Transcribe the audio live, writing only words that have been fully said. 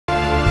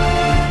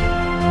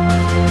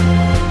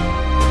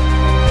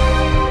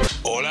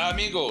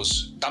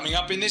amigos. Coming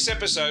up in this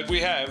episode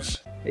we have...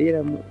 Ella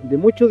era de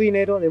mucho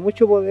dinero, de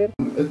mucho poder.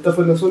 Esta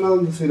fue la zona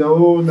donde se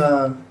grabó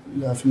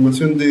la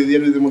filmación de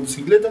diarios de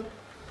motocicleta.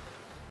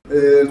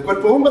 El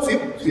cuerpo bomba sí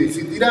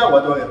tira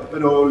agua todavía,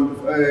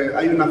 pero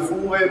hay una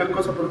fuga y unas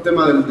cosas por el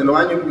tema de los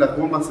años, las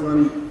bombas se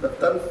van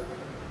adaptando.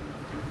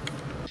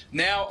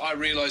 Now I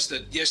realised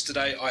that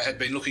yesterday I had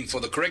been looking for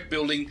the correct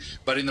building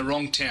but in the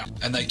wrong town,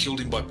 and they killed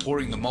him by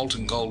pouring the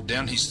molten gold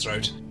down his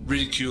throat,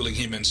 ridiculing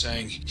him and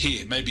saying,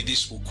 "Here, maybe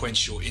this will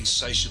quench your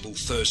insatiable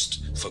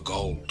thirst for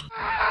gold."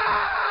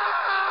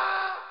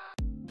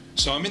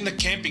 So I'm in the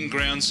camping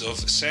grounds of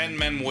San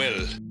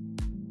Manuel,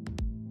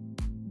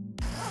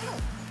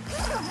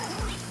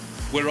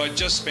 where I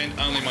just spent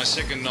only my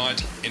second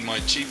night in my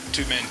cheap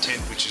two-man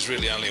tent, which is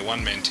really only a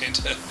one-man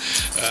tent.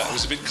 It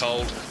was a bit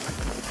cold.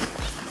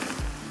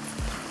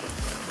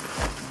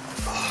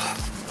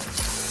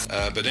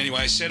 But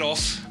anyway, set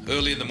off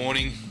early in the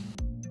morning.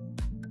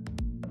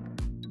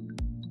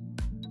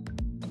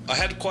 I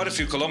had quite a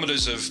few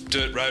kilometres of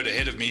dirt road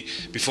ahead of me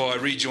before I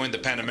rejoined the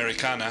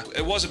Panamericana.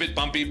 It was a bit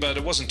bumpy, but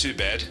it wasn't too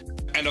bad.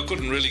 And I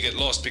couldn't really get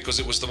lost because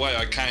it was the way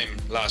I came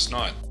last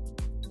night.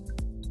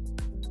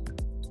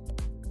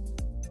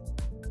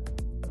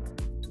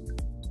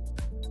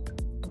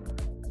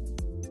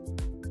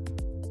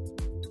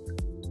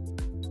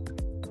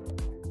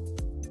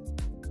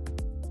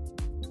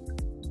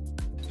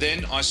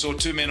 Then I saw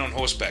two men on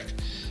horseback,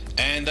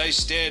 and they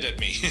stared at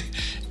me,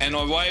 and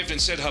I waved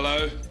and said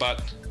hello,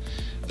 but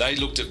they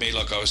looked at me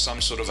like I was some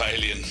sort of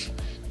alien.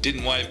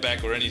 Didn't wave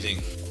back or anything.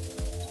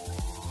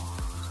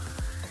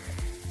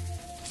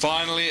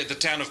 Finally, at the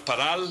town of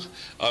Parral,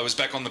 I was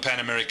back on the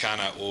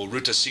Panamericana, or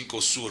Ruta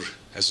 5 Sur,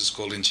 as it's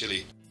called in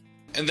Chile.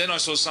 And then I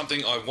saw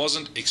something I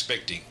wasn't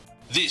expecting.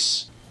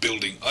 This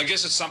building. I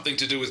guess it's something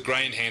to do with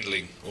grain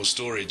handling or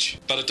storage,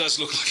 but it does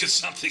look like it's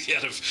something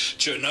out of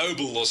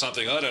Chernobyl or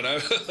something, I don't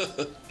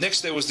know. Next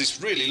there was this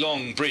really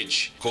long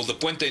bridge called the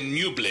Puente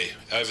Nuble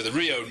over the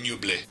Rio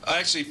Nuble. I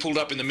actually pulled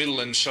up in the middle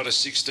and shot a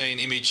 16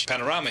 image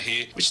panorama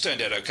here, which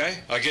turned out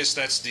okay. I guess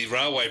that's the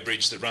railway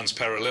bridge that runs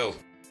parallel.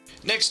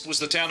 Next was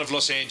the town of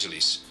Los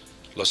Angeles.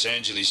 Los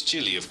Angeles,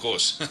 Chile, of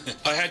course.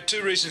 I had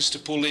two reasons to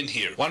pull in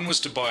here. One was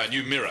to buy a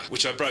new mirror,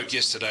 which I broke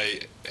yesterday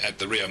at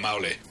the Rio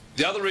Maule.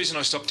 The other reason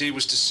I stopped here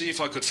was to see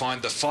if I could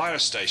find the fire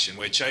station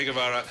where Che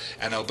Guevara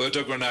and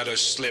Alberto Granado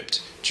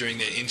slept during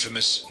their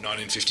infamous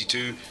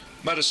 1952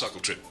 motorcycle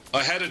trip.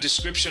 I had a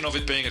description of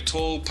it being a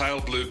tall,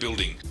 pale blue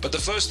building, but the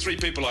first three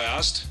people I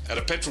asked at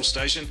a petrol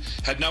station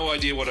had no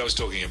idea what I was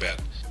talking about.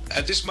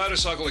 At this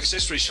motorcycle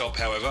accessory shop,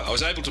 however, I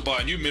was able to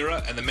buy a new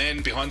mirror, and the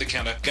man behind the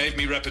counter gave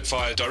me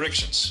rapid-fire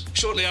directions.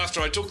 Shortly after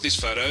I took this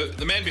photo,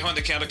 the man behind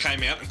the counter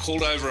came out and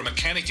called over a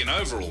mechanic in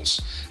overalls,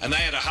 and they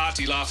had a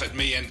hearty laugh at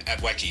me and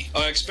at Wacky.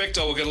 I expect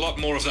I will get a lot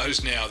more of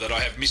those now that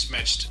I have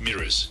mismatched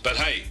mirrors. But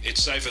hey,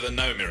 it's safer than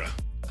no mirror.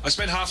 I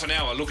spent half an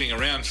hour looking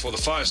around for the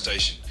fire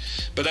station,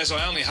 but as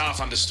I only half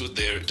understood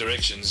their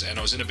directions and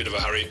I was in a bit of a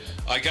hurry,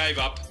 I gave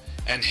up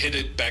and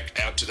headed back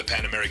out to the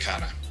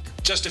Panamericana.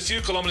 Just a few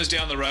kilometres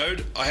down the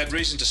road, I had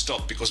reason to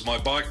stop because my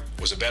bike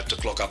was about to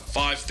clock up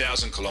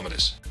 5,000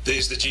 kilometres.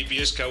 There's the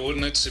GPS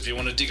coordinates if you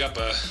want to dig up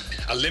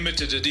a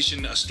limited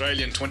edition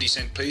Australian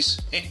 20-cent piece.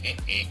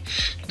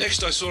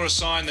 Next I saw a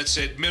sign that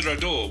said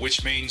Mirador,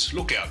 which means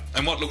lookout,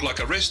 and what looked like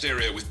a rest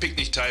area with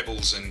picnic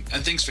tables and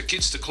things for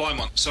kids to climb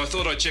on, so I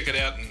thought I'd check it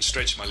out and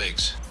stretch my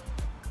legs.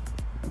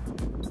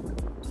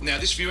 Now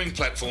this viewing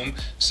platform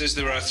says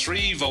there are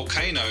 3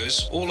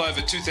 volcanoes all over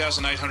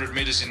 2,800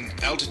 metres in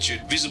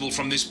altitude visible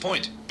from this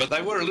point, but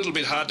they were a little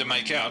bit hard to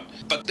make out,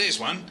 but there's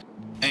one,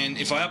 and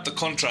if I up the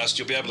contrast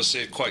you'll be able to see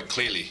it quite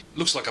clearly.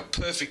 Looks like a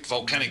perfect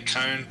volcanic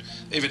cone,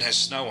 even has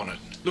snow on it.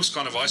 Looks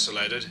kind of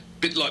isolated,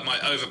 bit like my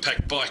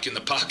overpacked bike in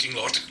the parking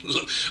lot.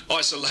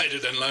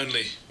 Isolated and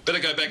lonely. Better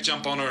go back,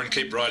 jump on her and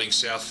keep riding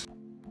south.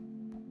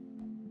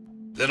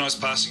 Then I was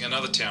passing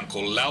another town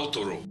called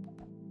Lautaro.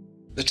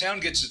 The town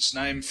gets its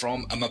name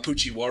from a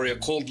Mapuche warrior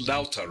called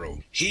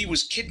Lautaro. He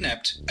was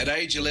kidnapped at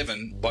age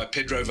 11 by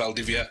Pedro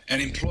Valdivia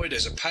and employed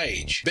as a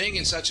page. Being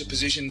in such a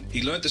position,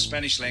 he learnt the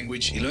Spanish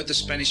language, he learnt the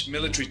Spanish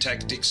military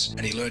tactics,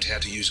 and he learnt how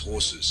to use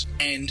horses,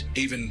 and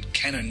even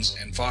cannons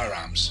and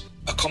firearms.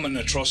 A common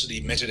atrocity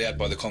meted out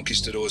by the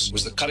conquistadors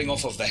was the cutting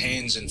off of the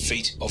hands and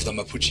feet of the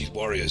Mapuche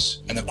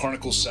warriors, and the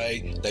chronicles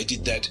say they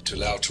did that to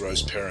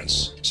Lautaro's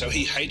parents. So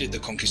he hated the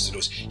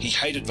conquistadors, he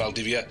hated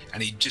Valdivia,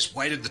 and he just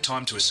waited the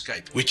time to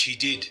escape, which he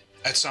did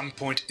at some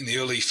point in the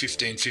early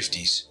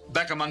 1550s.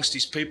 Back amongst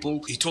his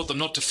people, he taught them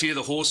not to fear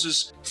the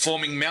horses,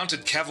 forming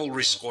mounted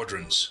cavalry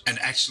squadrons, and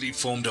actually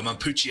formed a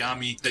Mapuche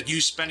army that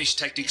used Spanish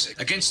tactics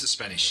against the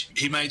Spanish.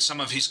 He made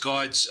some of his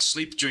guides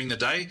sleep during the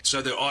day,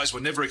 so their eyes were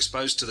never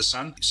exposed to the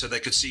sun, so they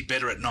could see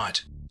better at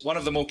night. One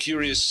of the more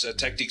curious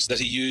tactics that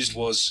he used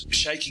was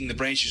shaking the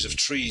branches of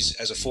trees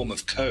as a form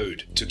of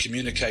code to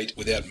communicate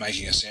without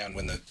making a sound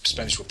when the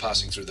Spanish were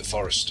passing through the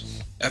forest.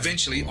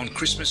 Eventually, on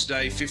Christmas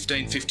Day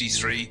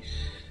 1553,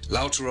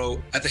 Lautaro,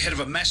 at the head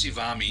of a massive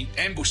army,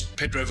 ambushed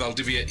Pedro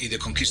Valdivia y the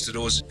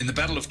Conquistadors in the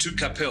Battle of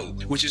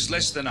Tucapel, which is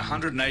less than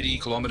 180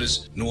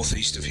 kilometres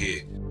northeast of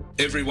here.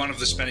 Every one of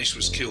the Spanish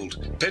was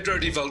killed. Pedro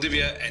de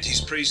Valdivia and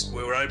his priest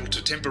were able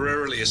to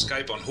temporarily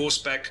escape on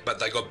horseback, but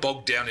they got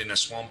bogged down in a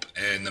swamp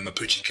and the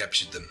Mapuche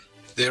captured them.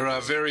 There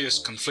are various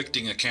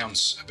conflicting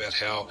accounts about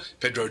how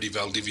Pedro de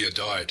Valdivia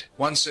died.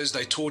 One says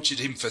they tortured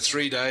him for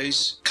 3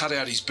 days, cut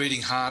out his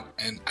beating heart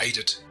and ate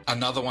it.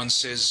 Another one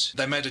says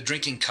they made a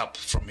drinking cup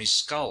from his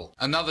skull.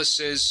 Another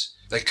says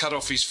they cut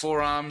off his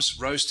forearms,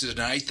 roasted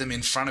and ate them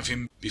in front of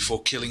him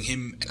before killing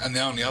him, and the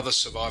only other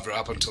survivor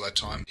up until that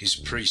time, his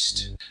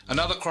priest.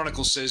 Another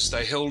chronicle says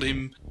they held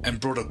him and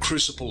brought a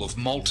crucible of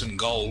molten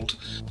gold,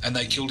 and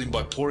they killed him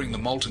by pouring the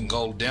molten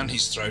gold down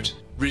his throat,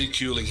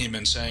 ridiculing him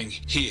and saying,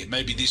 "Here,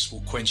 maybe this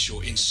will quench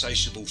your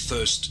insatiable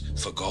thirst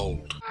for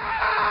gold."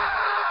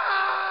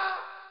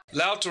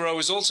 Lautaro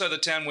is also the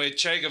town where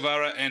Che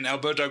Guevara and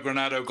Alberto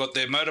Granado got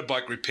their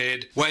motorbike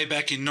repaired way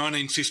back in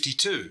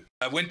 1952.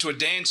 I went to a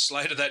dance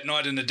later that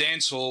night in a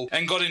dance hall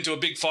and got into a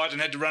big fight and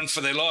had to run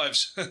for their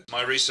lives.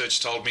 My research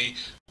told me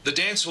the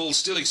dance hall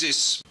still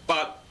exists,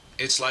 but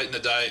it's late in the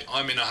day.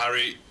 I'm in a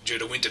hurry due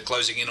to winter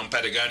closing in on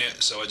Patagonia,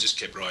 so I just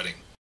kept riding.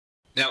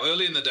 Now,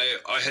 early in the day,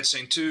 I had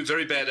seen 2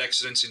 very bad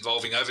accidents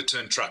involving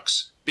overturned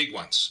trucks. Big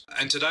ones.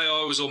 And today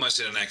I was almost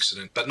in an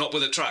accident, but not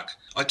with a truck.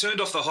 I turned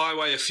off the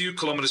highway a few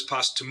kilometres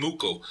past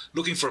Temuco,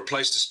 looking for a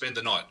place to spend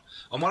the night.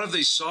 On one of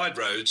these side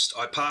roads,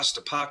 I passed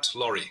a parked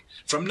lorry.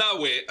 From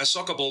nowhere, a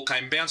soccer ball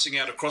came bouncing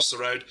out across the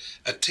road,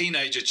 a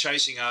teenager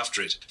chasing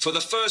after it. For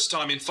the first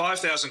time in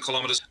 5,000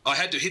 kilometres, I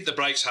had to hit the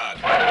brakes hard.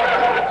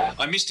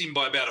 I missed him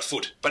by about a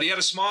foot, but he had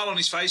a smile on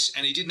his face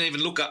and he didn't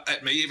even look up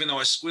at me, even though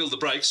I squealed the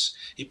brakes.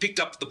 He picked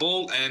up the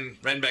ball and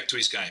ran back to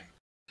his game.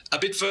 A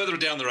bit further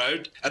down the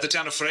road, at the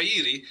town of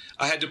Freire,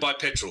 I had to buy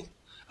petrol.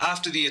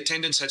 After the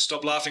attendants had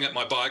stopped laughing at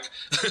my bike,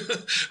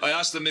 I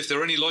asked them if there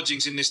were any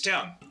lodgings in this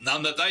town.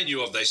 None that they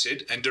knew of, they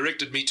said, and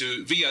directed me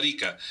to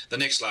Villarica, the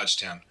next large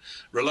town.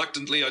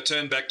 Reluctantly, I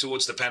turned back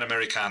towards the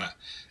Panamericana.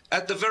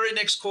 At the very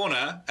next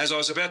corner, as I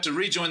was about to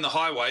rejoin the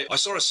highway, I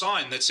saw a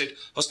sign that said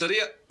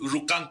Hotelier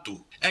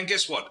Rucantu. And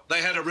guess what?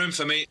 They had a room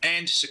for me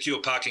and secure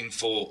parking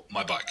for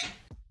my bike.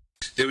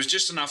 There was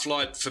just enough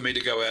light for me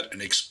to go out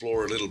and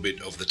explore a little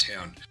bit of the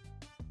town.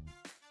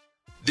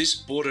 This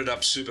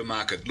boarded-up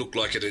supermarket looked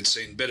like it had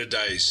seen better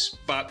days,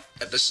 but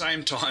at the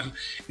same time,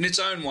 in its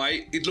own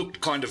way, it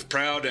looked kind of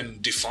proud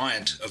and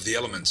defiant of the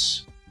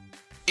elements.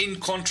 In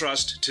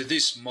contrast to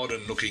this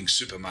modern-looking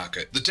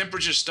supermarket, the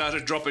temperature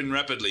started dropping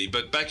rapidly,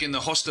 but back in the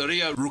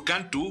Hosteria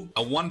Rucantu,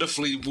 a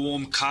wonderfully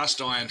warm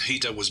cast-iron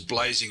heater was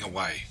blazing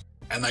away.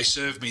 And they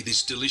served me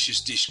this delicious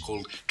dish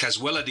called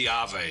cazuela de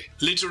ave.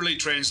 Literally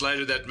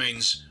translated, that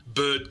means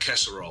bird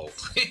casserole.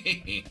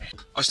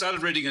 I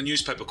started reading a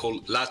newspaper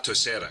called La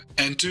Tercera,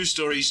 and 2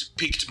 stories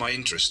piqued my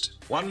interest.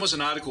 One was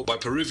an article by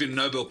Peruvian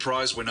Nobel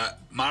Prize winner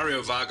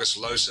Mario Vargas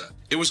Llosa.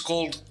 It was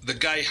called The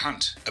Gay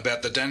Hunt,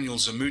 about the Daniel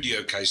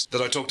Zamudio case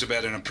that I talked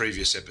about in a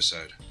previous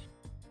episode.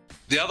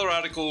 The other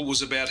article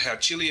was about how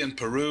Chile and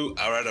Peru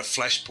are at a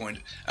flashpoint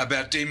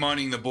about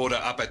demining the border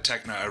up at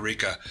Tacna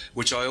Arica,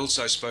 which I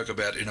also spoke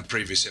about in a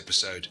previous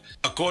episode.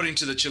 According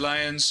to the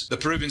Chileans, the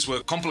Peruvians were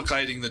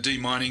complicating the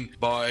demining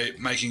by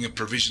making a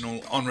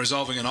provisional on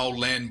resolving an old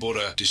land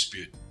border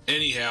dispute.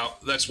 Anyhow,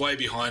 that's way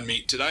behind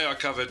me. Today I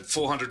covered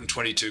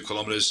 422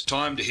 kilometres,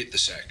 time to hit the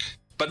sack.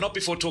 But not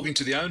before talking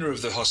to the owner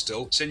of the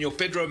hostel, Senor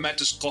Pedro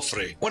Matos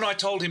Cofre. When I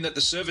told him that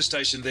the service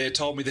station there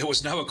told me there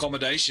was no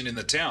accommodation in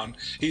the town,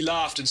 he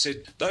laughed and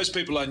said, "Those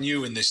people are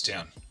new in this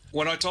town."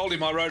 When I told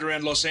him I rode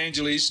around Los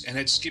Angeles and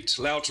had skipped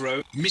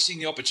Lautaro, missing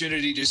the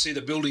opportunity to see the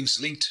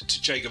buildings linked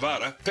to Che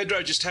Guevara,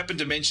 Pedro just happened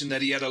to mention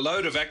that he had a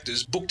load of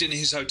actors booked in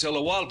his hotel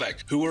a while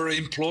back who were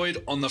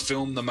employed on the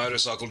film The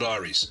Motorcycle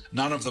Diaries.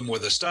 None of them were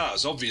the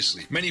stars,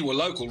 obviously. Many were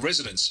local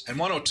residents, and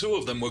 1 or 2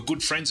 of them were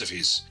good friends of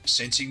his.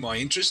 Sensing my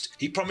interest,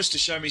 he promised to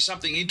show me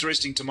something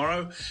interesting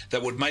tomorrow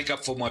that would make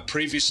up for my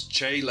previous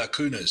Che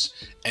lacunas,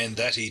 and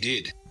that he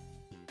did.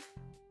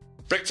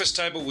 Breakfast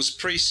table was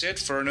pre-set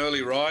for an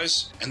early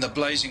rise, and the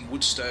blazing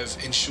wood stove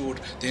ensured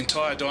the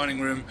entire dining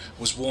room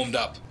was warmed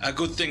up. A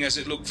good thing, as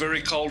it looked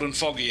very cold and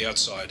foggy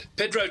outside.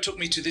 Pedro took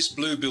me to this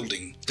blue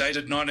building,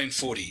 dated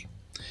 1940.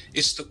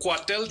 It's the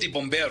Cuartel de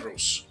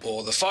Bomberos,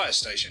 or the fire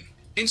station.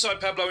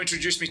 Inside, Pablo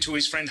introduced me to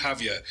his friend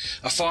Javier,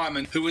 a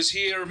fireman who was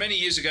here many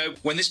years ago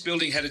when this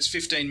building had its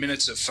 15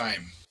 minutes of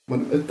fame.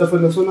 Bueno, esta fue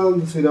la zona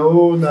donde se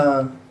grabó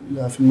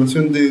la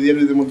filmación de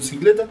Diario de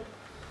Motocicleta.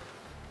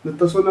 En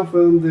esta zona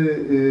fue donde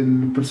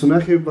el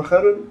personaje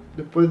bajaron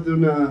después de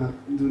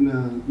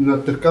un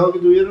altercado que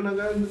tuvieron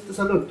acá en este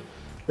salón.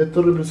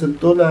 Esto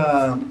representó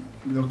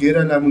lo que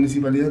era la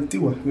municipalidad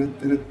antigua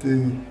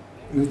en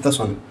esta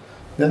zona,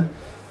 ¿ya?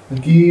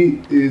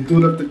 Aquí tuvo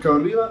el altercado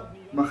arriba,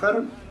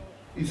 bajaron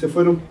y se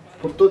fueron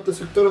por todo este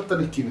sector hasta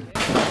la esquina.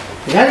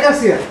 Gael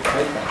García.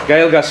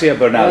 Gael García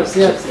Bernal.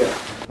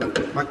 Bueno,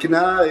 más que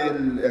nada,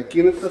 aquí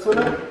en esta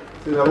zona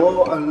se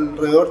grabó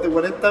alrededor de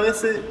 40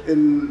 veces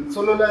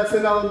solo la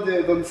escena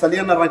donde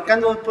salían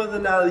arrancando después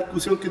de la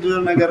discusión que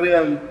tuvieron acá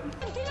arriba.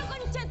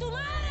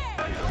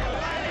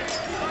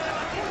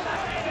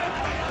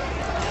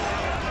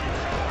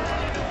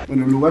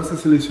 Bueno, el lugar se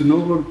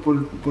seleccionó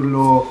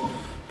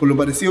por por lo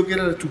parecido que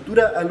era la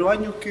estructura a los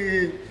años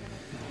que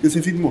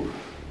se filmó.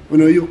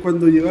 Bueno, ellos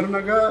cuando llegaron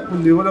acá,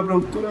 cuando llegó la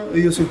productora,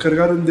 ellos se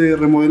encargaron de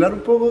remodelar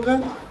un poco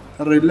acá,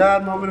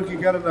 arreglar más o menos que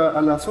quedara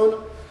a la zona,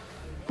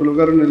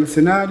 colocaron el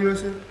escenario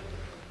ese,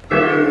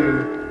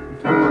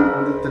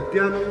 donde está el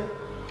piano.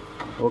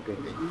 Okay.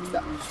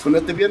 Con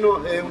este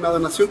piano es una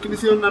donación que le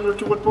hicieron a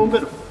nuestro cuerpo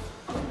bombero.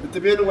 Este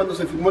piano, cuando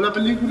se filmó la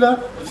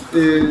película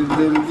del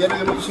diario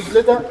de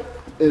motocicleta,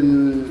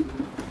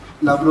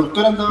 la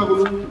productora andaba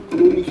con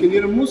un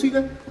ingeniero en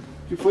música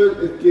que fue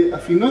el que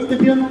afinó este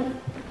piano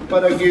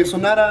para que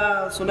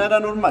sonara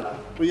normal,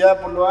 pues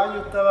ya por los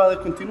años estaba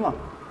descontinuado,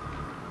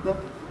 ¿no?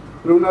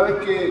 Pero una vez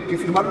que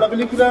filmaron la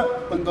película,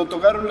 cuando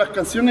tocaron las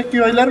canciones que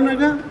bailaron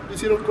acá, lo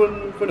hicieron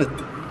con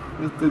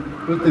este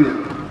piano.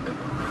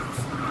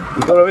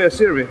 ¿Y todavía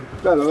sirve?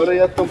 Claro, ahora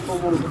ya está un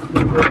poco...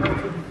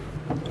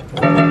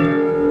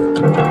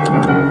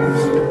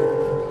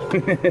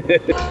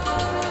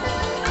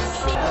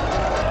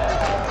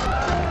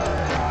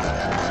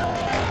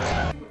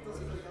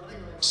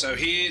 So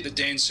here the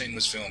dance scene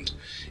was filmed,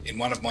 in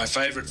one of my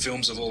favourite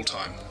films of all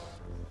time.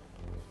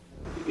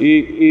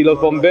 ¿Y los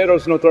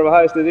bomberos no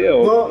trabajaban este día?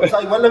 ¿O? No, o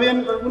sea, igual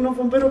habían algunos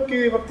bomberos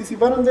que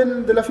participaron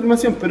de la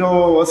filmación,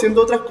 pero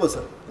haciendo otras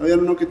cosas. Había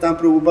unos que estaban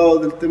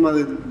preocupados del tema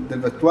del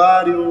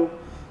vestuario,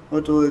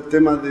 otros del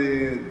tema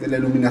de la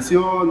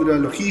iluminación, de la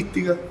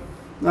logística,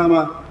 nada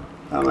más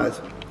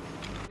eso.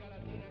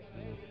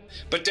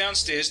 But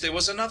downstairs there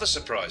was another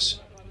surprise.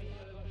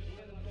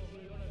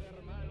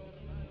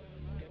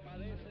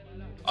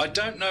 I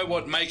don't know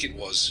what make it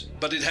was,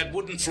 but it had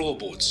wooden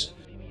floorboards.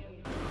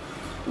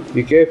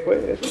 ¿Y qué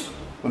fue eso?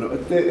 Bueno,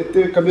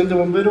 este camión de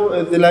bomberos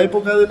es de la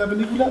época de la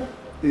película.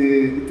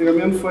 Este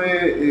camión fue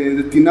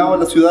destinado a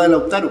la ciudad de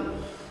Lautaro.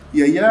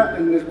 Y allá,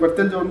 en el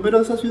cuartel de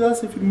bomberos de esa ciudad,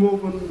 se firmó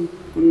con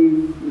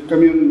el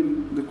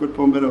camión del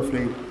cuerpo bombero de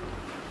Freire.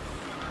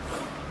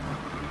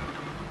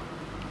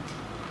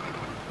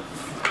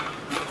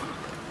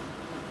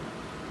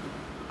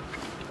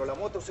 Pero la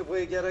moto se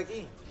puede quedar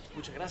aquí.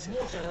 Muchas gracias.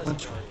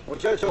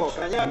 Muchachos,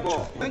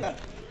 cañaco, vengan,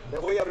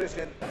 les voy a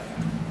presentar.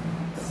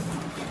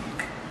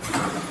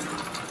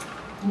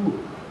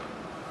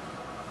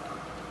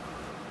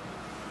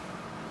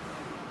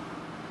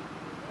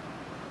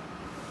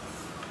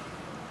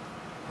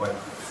 Bueno,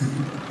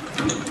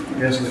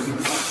 gracias.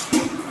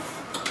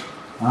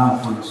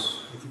 Pues.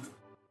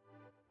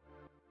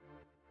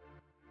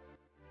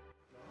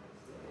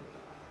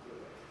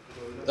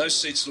 Those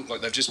seats look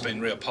like they've just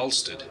been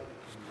reupholstered.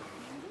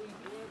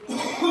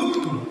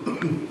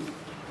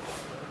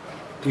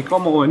 ¿Y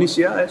cómo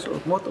inicia eso,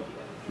 moto?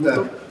 Ya.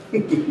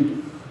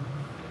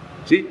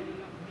 ¿Sí? Sí.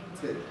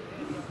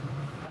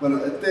 Bueno,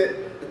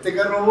 este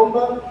carro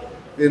bomba,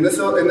 en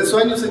esos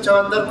años se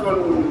echaba a andar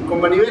con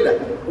manivela.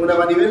 Una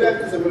manivela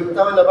que se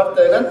conectaba en la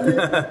parte de adelante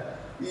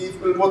y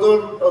el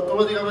motor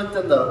automáticamente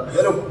andaba.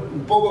 Era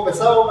un poco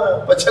pesado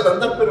para echar a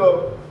andar,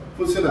 pero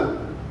funcionaba.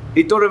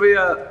 ¿Y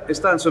todavía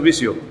está en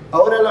servicio?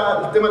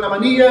 Ahora el tema de la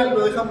manilla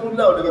lo dejamos a un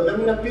lado, le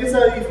cambiamos unas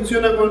piezas y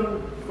funciona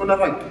con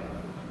arranque.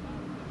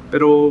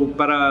 Pero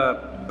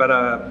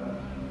para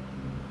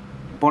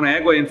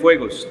poner agua en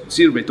fuego,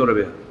 ¿sirve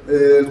todavía?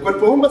 El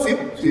cuerpo bomba sí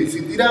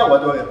tira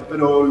agua todavía,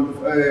 pero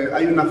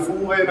hay una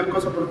fuga y unas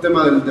cosas por el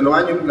tema de los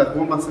años, las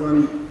bombas se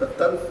van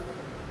gastando.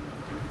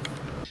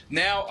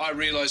 Now I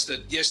realise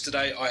that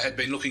yesterday I had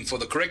been looking for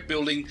the correct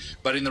building,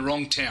 but in the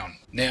wrong town.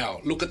 Now,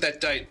 look at that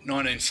date,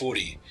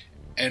 1940,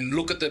 and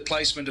look at the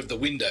placement of the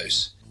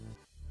windows.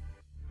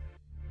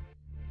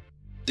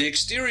 The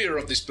exterior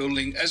of this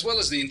building, as well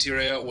as the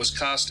interior, was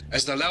cast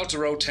as the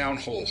Lautaro Town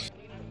Hall.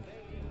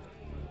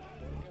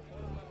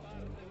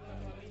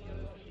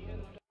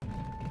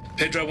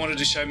 Pedro wanted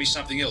to show me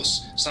something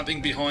else,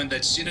 something behind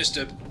that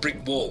sinister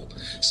brick wall,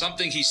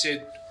 something he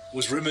said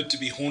was rumoured to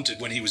be haunted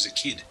when he was a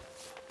kid.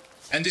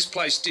 And this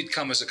place did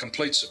come as a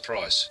complete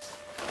surprise.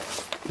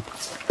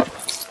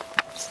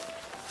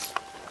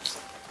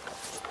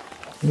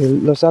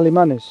 Los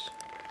alemanes,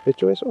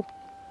 ¿hecho eso?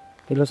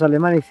 Y los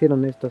alemanes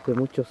hicieron esto hace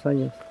muchos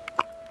años.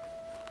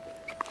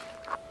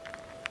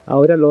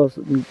 Ahora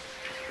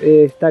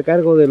está a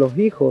cargo de los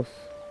hijos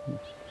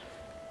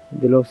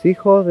de los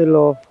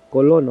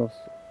colonos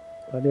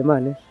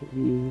alemanes,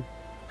 y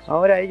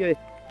ahora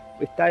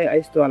está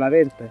esto a la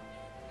venta.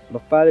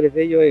 Los padres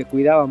de ellos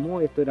cuidaban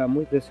muy, esto era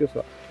muy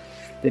precioso.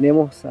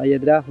 Tenemos ahí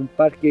atrás un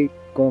parque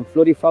con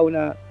flora y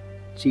fauna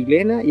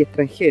chilena y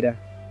extranjera.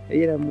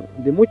 Ellos eran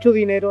de mucho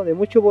dinero, de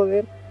mucho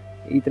poder,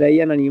 y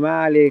traían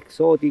animales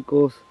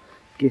exóticos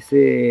que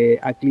se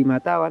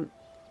aclimataban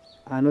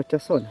a nuestra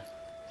zona,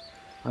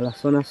 a la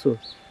zona sur.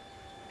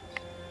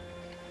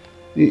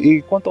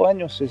 ¿Y cuántos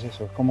años es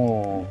eso?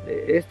 ¿Cómo?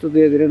 Esto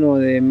de terreno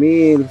de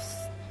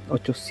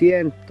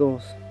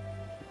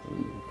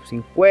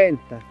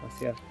 1850,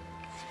 hacia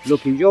lo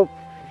que yo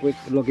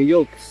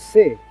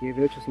sé, que es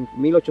de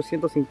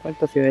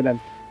 1850 hacia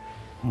adelante.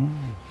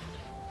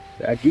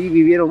 Aquí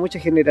vivieron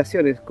muchas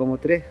generaciones, como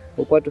 3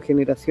 o 4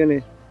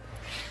 generaciones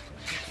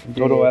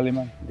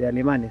de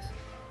alemanes.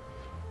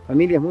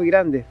 Familias muy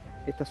grandes.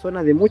 Esta zona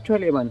es de mucho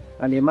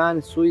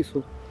alemán,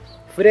 suizo,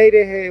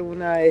 Freire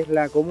es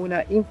la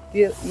comuna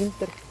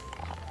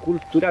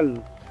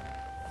intercultural,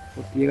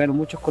 porque llegaron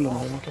muchos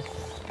colonos, ¿no?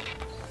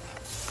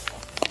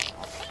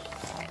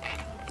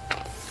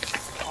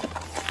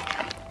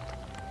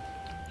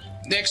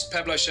 Next,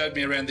 Pablo showed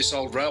me around this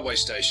old railway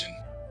station.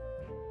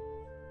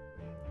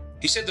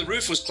 He said the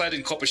roof was clad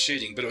in copper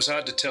sheeting, but it was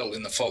hard to tell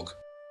in the fog.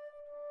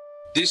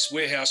 This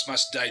warehouse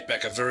must date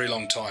back a very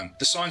long time.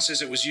 The sign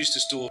says it was used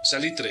to store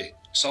salitre,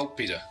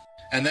 saltpeter,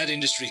 and that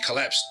industry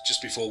collapsed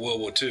just before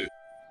World War II.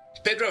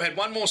 Pedro had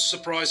one more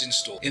surprise in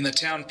store in the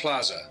town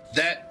plaza.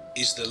 That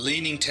is the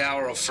Leaning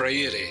Tower of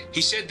Freire.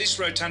 He said this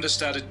rotunda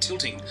started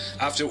tilting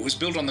after it was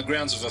built on the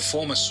grounds of a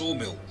former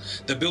sawmill.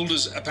 The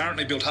builders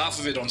apparently built half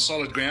of it on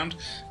solid ground,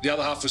 the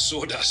other half was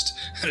sawdust,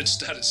 and it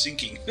started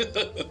sinking.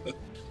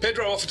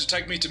 Pedro offered to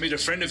take me to meet a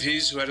friend of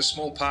his who had a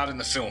small part in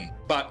the film,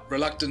 but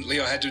reluctantly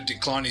I had to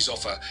decline his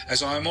offer,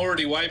 as I am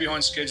already way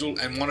behind schedule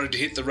and wanted to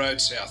hit the road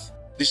south.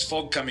 This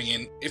fog coming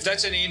in, if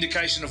that's any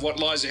indication of what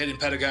lies ahead in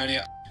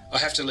Patagonia, I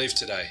have to leave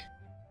today.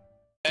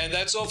 And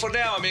that's all for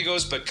now,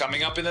 amigos, but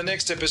coming up in the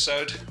next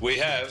episode, we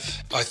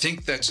have... I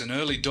think that's an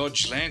early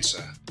Dodge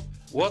Lancer.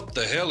 What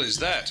the hell is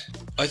that?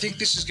 I think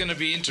this is going to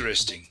be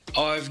interesting.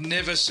 I've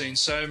never seen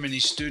so many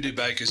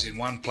Studebakers in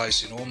one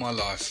place in all my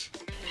life.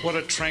 What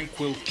a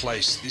tranquil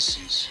place this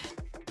is.